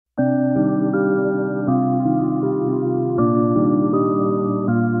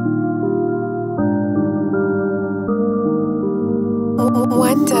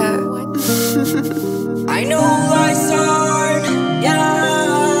wonder. I know life's hard, yeah,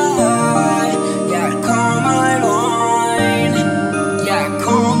 call my line,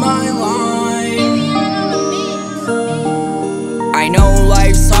 call my line. I know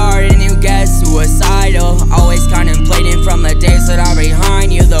life's hard and you get suicidal, always contemplating from the days that are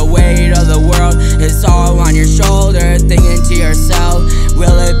behind you. The weight of the world is all on your shoulder, thinking to yourself,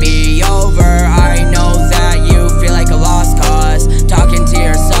 will it be over? I know that you feel like a lost cause, talking to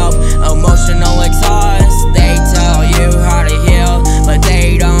yourself, emotional exhaust. They tell you how to heal, but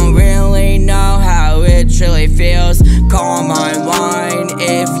they don't really know how it truly feels. Call my line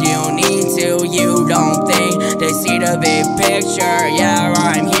if you need to. You don't think they see the big picture. Yeah,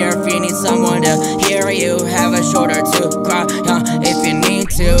 I'm here if you need someone to hear you. Have a shoulder to cry on if you need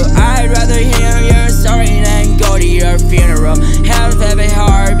to. I'd rather hear your story than go to your funeral. Have a heavy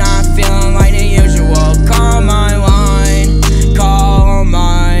heart, not feeling like the usual. Call my line, call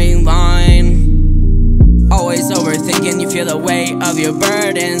my line. Always overthinking, you feel the weight of your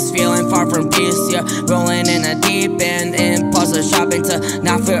burdens, feeling far from peace, you're rolling in the deep end, impulsive shopping to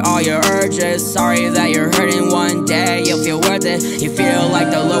not fit all your urges. Sorry that you're hurting, one day you'll feel worth it. You feel like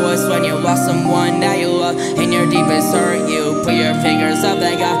the lowest when you lost someone that you love. In your deepest hurt, you put your fingers up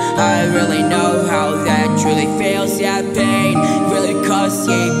like I really know how that truly feels. Yeah, pain really cuts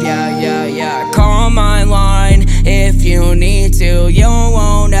deep, yeah. Call my line if you need to. You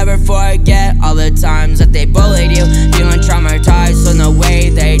won't ever forget all the times that they bullied you, feeling traumatized from the way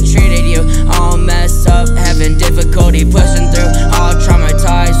that